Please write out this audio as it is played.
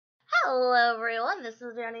Hello everyone, this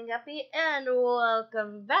is Guppy, and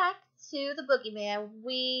welcome back to the BoogieMan.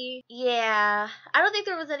 I don't think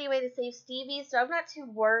there was any way to save Stevie, so I'm not too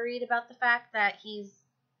worried about the fact that he's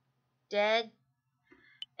dead.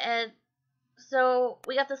 And so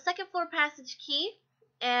we got the second floor passage key,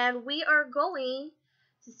 and we are going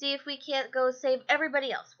to see if we can't go save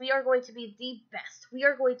everybody else. We are going to be the best. We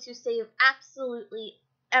are going to save absolutely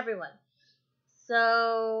everyone.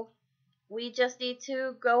 So we just need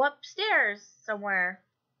to go upstairs somewhere.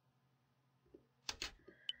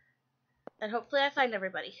 And hopefully I find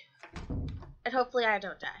everybody. And hopefully I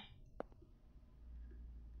don't die.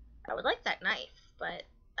 I would like that knife, but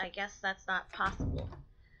I guess that's not possible.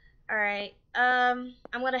 Alright, I'm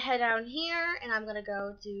gonna head down here and I'm gonna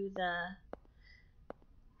go do the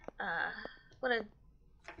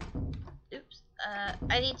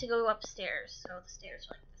I need to go upstairs, so the stairs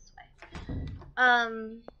are like this way.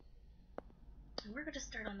 We're gonna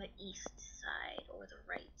start on the east side or the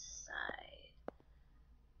right side.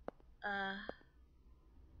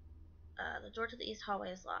 The door to the east hallway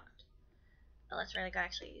is locked. Oh, that's right, I gotta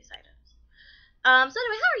actually use items. So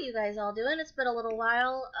anyway, how are you guys all doing? It's been a little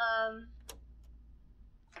while.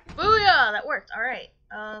 Booyah! That worked. Alright.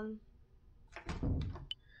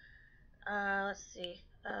 Let's see.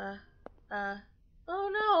 Oh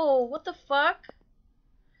no! What the fuck?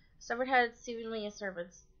 Severed head, seemingly a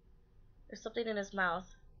servant's. There's something in his mouth.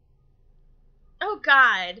 Oh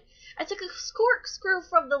god! I took a corkscrew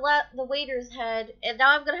from the waiter's head, and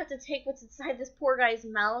now I'm gonna have to take what's inside this poor guy's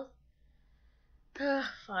mouth.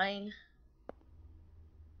 Fine.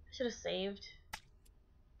 I should have saved.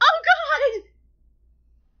 Oh god!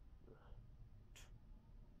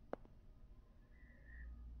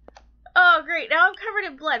 Oh great, now I'm covered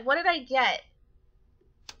in blood. What did I get?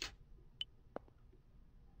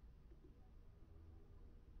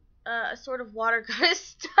 A sort of water got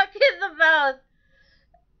stuck in the mouth.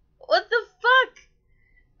 What the fuck?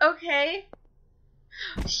 Okay.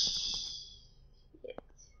 Shit.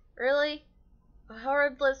 Really? A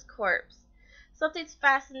horridless corpse. Something's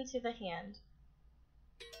fastened to the hand.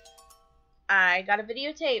 I got a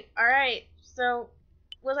videotape. Alright, so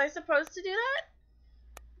was I supposed to do that?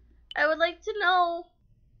 I would like to know.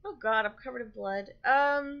 Oh god, I'm covered in blood.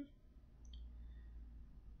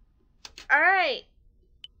 Alright.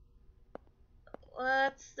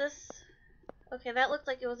 What's this? Okay, that looked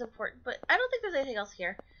like it was important, but I don't think there's anything else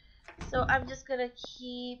here. So I'm just gonna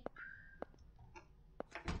keep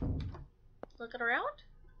looking around.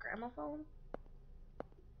 Gramophone.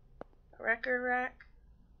 A record rack.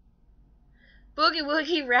 Boogie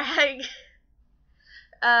woogie rag.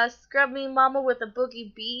 Scrub me mama with a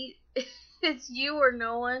boogie beat. It's you or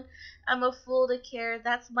no one. I'm a fool to care.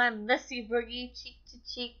 That's my messy boogie, cheek to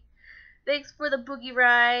cheek. Thanks for the boogie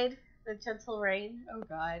ride. The gentle rain. Oh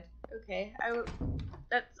god. Okay.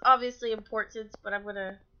 That's obviously important, but I'm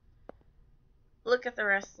gonna look at the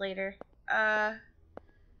rest later. I'm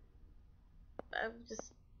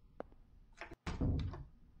just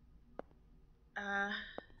not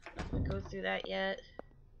gonna go through that yet.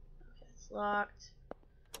 Okay, it's locked.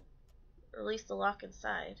 Release the lock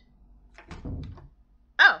inside.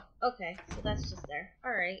 Oh, okay. So that's just there.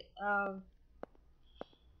 Alright,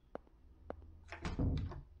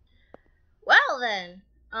 well then,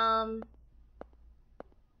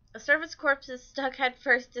 a servant's corpse is stuck head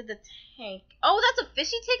first in the tank. Oh, that's a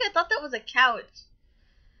fishy tank? I thought that was a couch.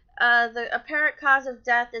 The apparent cause of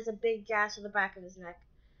death is a big gash on the back of his neck.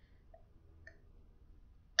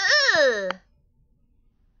 Ugh!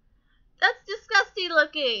 That's disgusting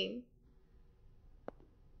looking.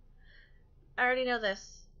 I already know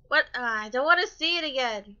this. What? I don't want to see it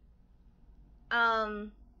again.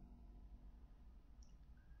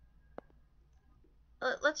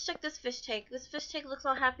 Let's check this fish tank. This fish tank looks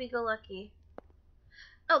all happy-go-lucky.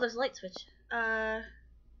 Oh, there's a light switch. Hang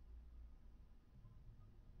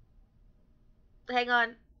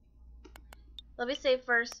on. Let me save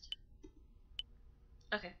first.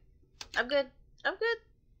 Okay. I'm good. I'm good.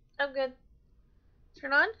 I'm good.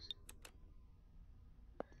 Turn on.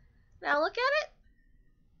 Now look at it.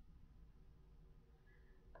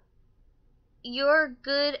 You're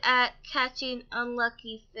good at catching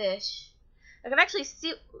unlucky fish. I can actually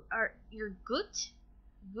see your good?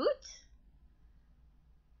 Good?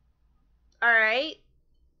 Alright.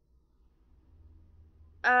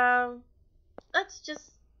 Let's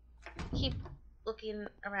just keep looking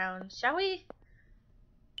around, shall we?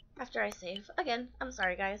 After I save. Again, I'm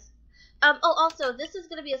sorry guys. Oh, also, this is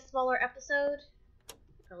gonna be a smaller episode.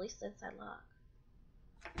 Release the inside lock.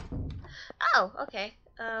 Oh, okay.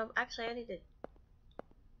 Actually I need to...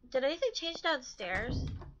 Did anything change downstairs?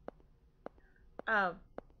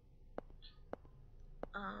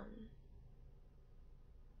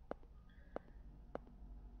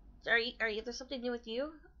 There's something new with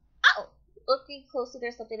you? Oh! Looking closely,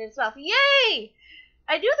 there's something in its mouth. Yay!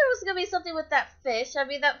 I knew there was gonna be something with that fish. I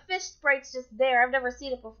mean, that fish sprite's just there. I've never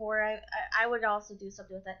seen it before. I would also do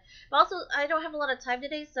something with it. But also, I don't have a lot of time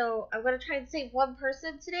today, so I'm gonna try and save one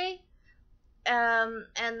person today. And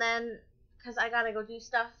then, because I gotta go do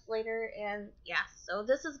stuff later, and yeah, so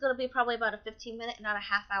this is gonna be probably about a 15-minute, not a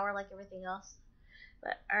half hour like everything else.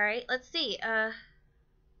 But, alright, let's see. Is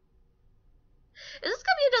this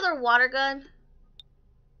gonna be another water gun?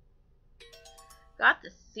 Got the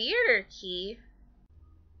theater key.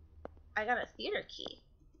 I got a theater key.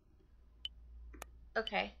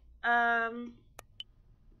 Okay.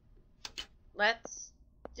 Let's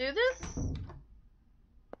do this.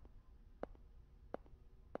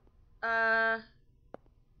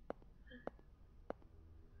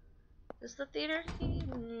 Is the theater key?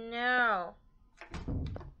 No.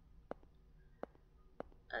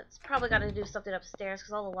 It's probably got to do something upstairs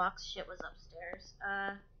because all the locked shit was upstairs.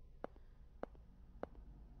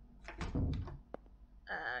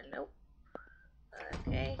 Nope.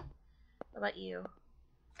 Okay. What about you?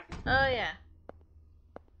 Oh, yeah.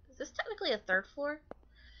 Is this technically a third floor?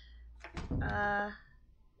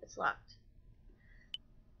 It's locked.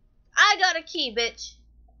 I got a key, bitch!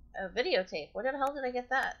 A videotape. Where the hell did I get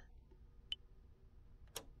that?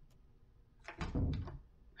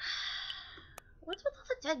 What's with all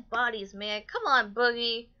the dead bodies, man? Come on,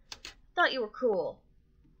 Boogie. Thought you were cool.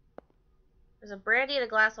 There's a brandy and a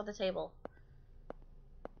glass on the table.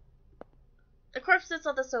 The corpse sits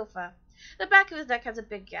on the sofa. The back of his neck has a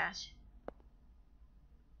big gash.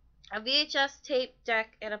 A VHS tape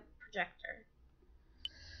deck and a projector.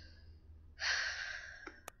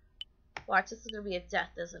 Watch, this is gonna be a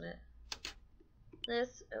death, isn't it?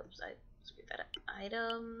 This, oops, I screwed that up.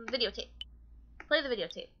 Item, videotape. Play the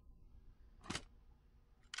videotape.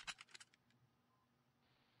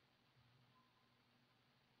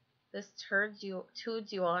 This tunes you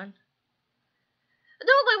on.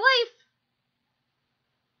 No, my wife!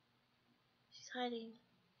 She's hiding.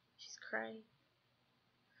 She's crying.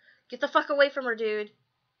 Get the fuck away from her, dude.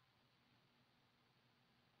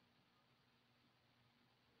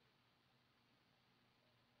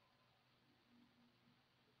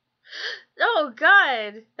 Oh,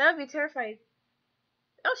 God. That would be terrifying.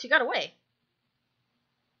 Oh, she got away.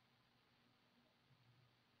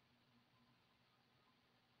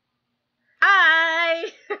 Hi!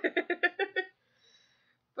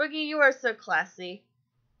 Boogie, you are so classy.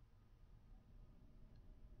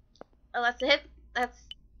 Oh, that's a hit. That's...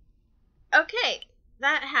 Okay,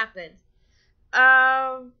 that happened.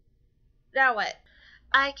 Now what?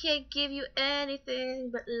 I can't give you anything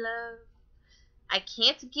but love. I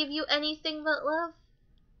can't give you anything but love.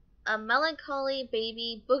 A melancholy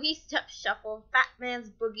baby, Boogie step shuffle, Fat Man's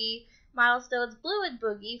Boogie, Milestones, Blue and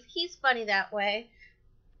Boogie. He's funny that way.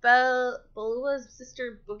 Belua's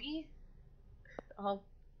sister Boogie. Oh,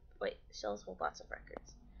 wait, Shells hold lots of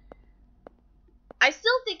records. I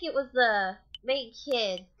still think it was the main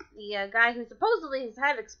kid, the guy who supposedly his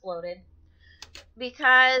head exploded,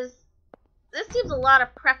 because this seems a lot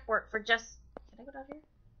of prep work for just. Can I go down here?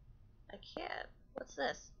 I can't. What's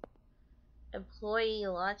this? Employee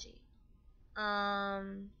logi. Fuck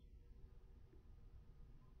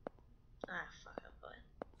up, bud.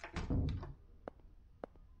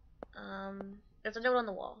 There's a note on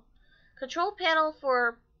the wall. Control panel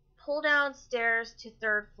for pull down stairs to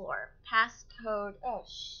 3rd floor. Passcode. Oh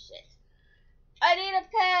shit. I need a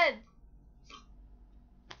pen!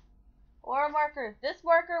 Or a marker. This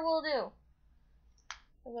marker will do.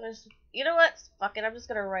 I'm gonna just, you know what? Fuck it. I'm just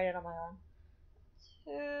gonna write it on my own.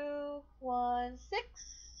 216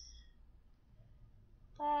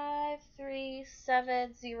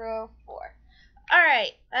 53704.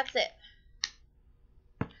 Alright, that's it.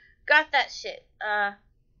 Got that shit. That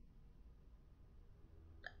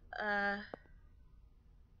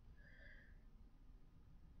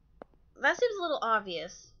seems a little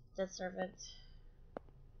obvious, dead servant.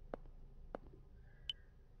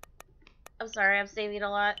 I'm sorry, I'm saving a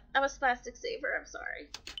lot. I'm a spastic saver, I'm sorry.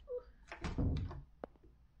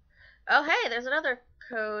 Oh hey, there's another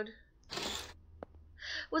code.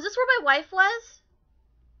 Was this where my wife was?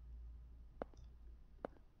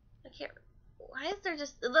 I can't... Why is there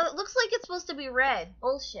just... It looks like it's supposed to be red.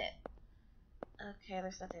 Bullshit. Okay,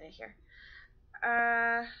 there's nothing in here.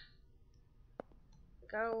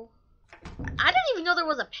 Go. I didn't even know there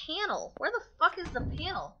was a panel. Where the fuck is the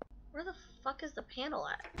panel? Where the fuck is the panel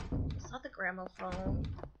at? It's not the gramophone.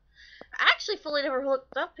 I actually fully never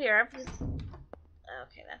looked up here. I'm just...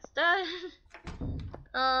 Okay, that's done.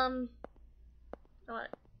 know what?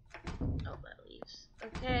 Oh, that leaves.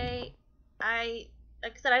 Okay. Like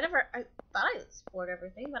I said, I thought I explored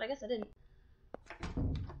everything, but I guess I didn't.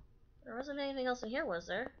 There wasn't anything else in here, was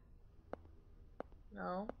there?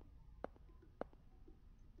 No.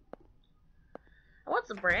 I want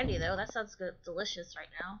some brandy, though. That sounds good, delicious right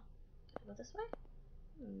now. Can I go this way?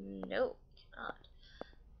 No, cannot.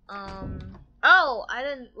 Oh, I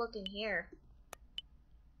didn't look in here.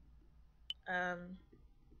 A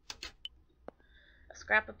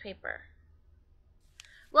scrap of paper.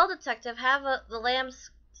 Well, detective, have the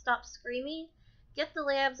lambs stop screaming. Get the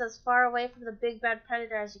lambs as far away from the big bad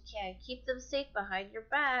predator as you can. Keep them safe behind your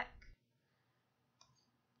back.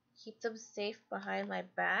 Keep them safe behind my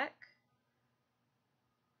back.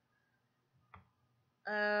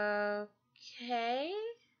 Okay.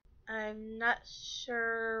 I'm not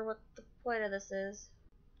sure what the point of this is.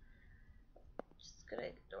 Just gonna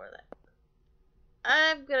ignore that.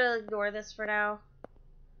 I'm gonna ignore this for now.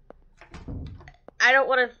 I don't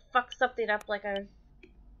want to fuck something up like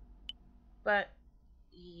but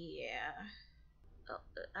yeah. Oh,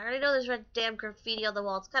 I already know there's red damn graffiti on the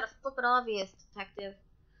wall. It's kind of flippin' obvious, detective.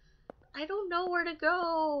 I don't know where to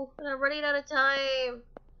go, and I'm running out of time.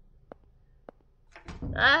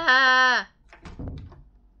 Ah!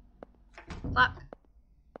 Fuck.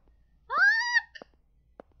 Fuck!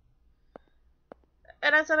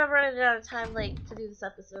 And I said I'm running out of time, like, to do this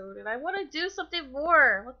episode, and I want to do something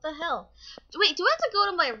more. What the hell? Wait, do I have to go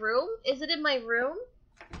to my room? Is it in my room?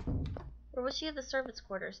 Or was she in the servants'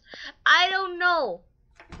 quarters? I don't know.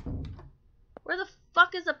 Where the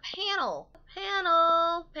fuck is a panel?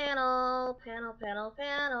 Panel.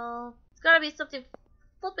 It's gotta be something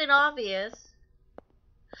flippin' obvious.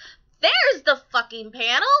 There's the fucking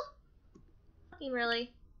panel! Fucking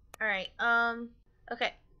really? Alright,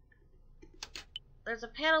 okay. There's a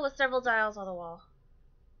panel with several dials on the wall.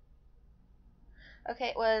 Okay,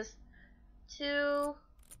 it was 2,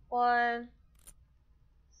 1,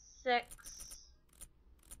 6,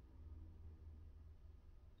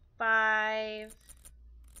 5.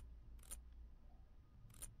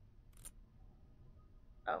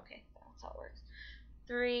 Okay, that's how it works.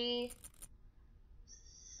 3,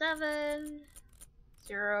 7,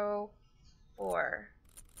 0, 4.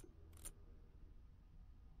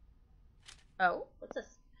 Oh, what's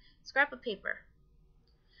this? Scrap of paper.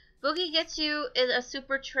 Boogie gets you in a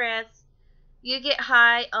super trance. You get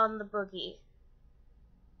high on the boogie.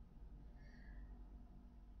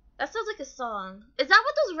 That sounds like a song. Is that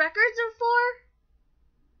what those records are for?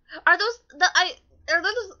 Are those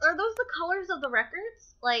the colors of the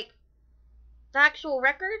records? Like the actual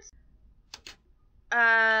records?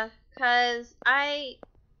 'Cause that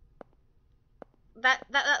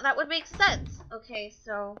would make sense. Okay,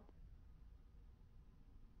 so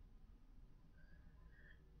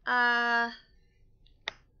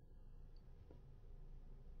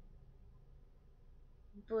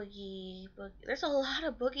boogie. There's a lot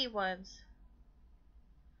of boogie ones.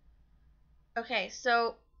 Okay,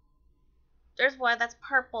 so there's one that's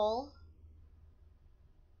purple.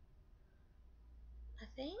 I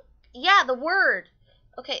think. Yeah, the word.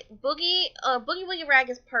 Okay, boogie woogie rag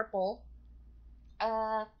is purple.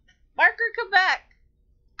 Marker, come back.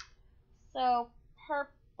 So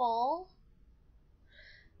purple.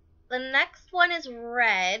 The next one is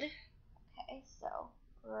red. Okay, so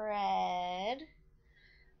red.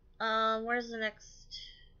 Where's the next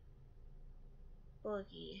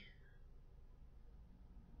boogie?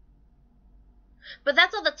 But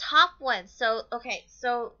that's on the top one. So okay,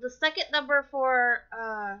 so the second number for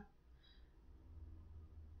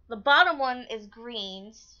the bottom one is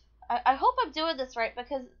greens. I hope I'm doing this right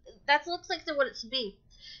because that looks like what it should be.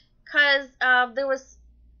 Because there was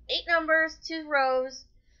 8 numbers, 2 rows.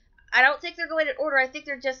 I don't think they're going in order. I think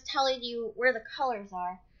they're just telling you where the colors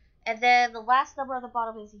are. And then the last number on the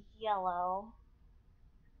bottom is yellow.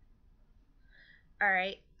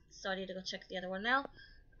 Alright, so I need to go check the other one now.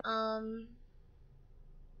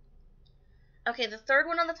 Okay, the third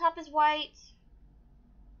one on the top is white.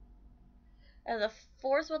 And the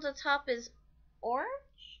fourth one on the top is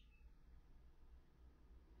orange.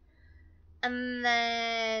 And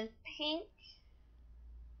then pink.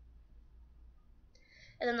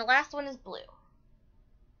 And then the last one is blue.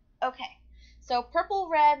 Okay, so purple,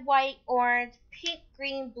 red, white, orange, pink,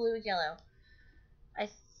 green, blue, yellow. I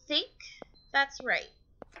think that's right.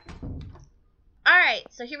 Alright,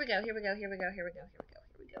 so here we go.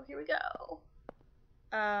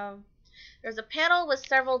 There's a panel with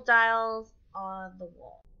several dials on the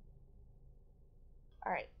wall.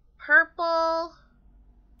 Alright, purple.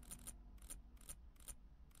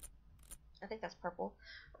 I think that's purple.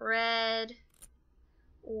 Red.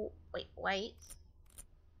 Wait, white.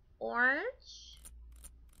 orange,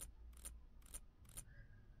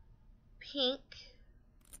 pink,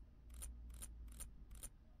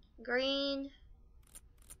 green,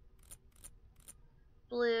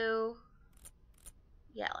 blue,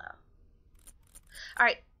 yellow.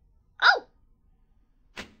 Alright. Oh!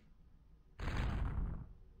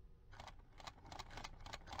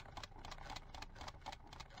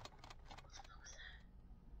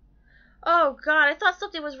 Oh god, I thought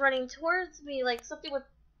something was running towards me, like something was...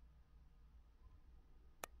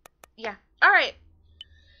 Yeah. Alright.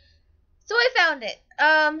 So I found it.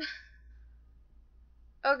 Oh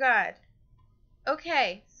god.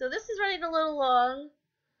 Okay, so this is running a little long.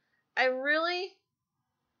 I really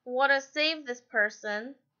want to save this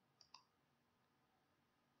person.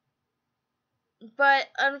 But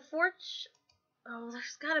unfortunately... Oh,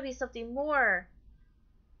 there's gotta be something more.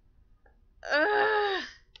 Ugh.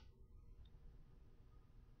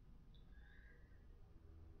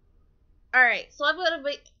 Alright, so I'm gonna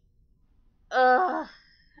make... Ugh.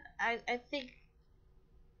 I think...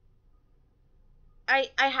 I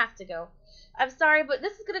have to go. I'm sorry, but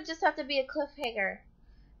this is gonna just have to be a cliffhanger.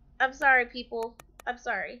 I'm sorry, people. I'm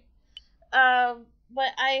sorry.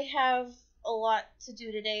 But I have a lot to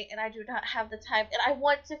do today, and I do not have the time. And I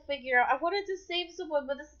want to figure out... I wanted to save someone,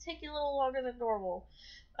 but this is taking a little longer than normal.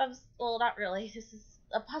 Well, not really. This is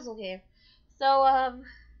a puzzle game. So,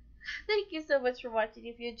 thank you so much for watching.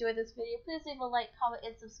 If you enjoyed this video, please leave a like, comment,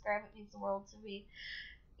 and subscribe. It means the world to me.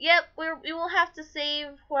 Yep, we will have to save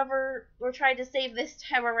whoever we're trying to save this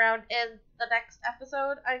time around in the next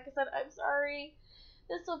episode. Like I said, I'm sorry.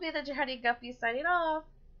 This will be the Drowning Guppy signing off.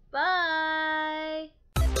 Bye!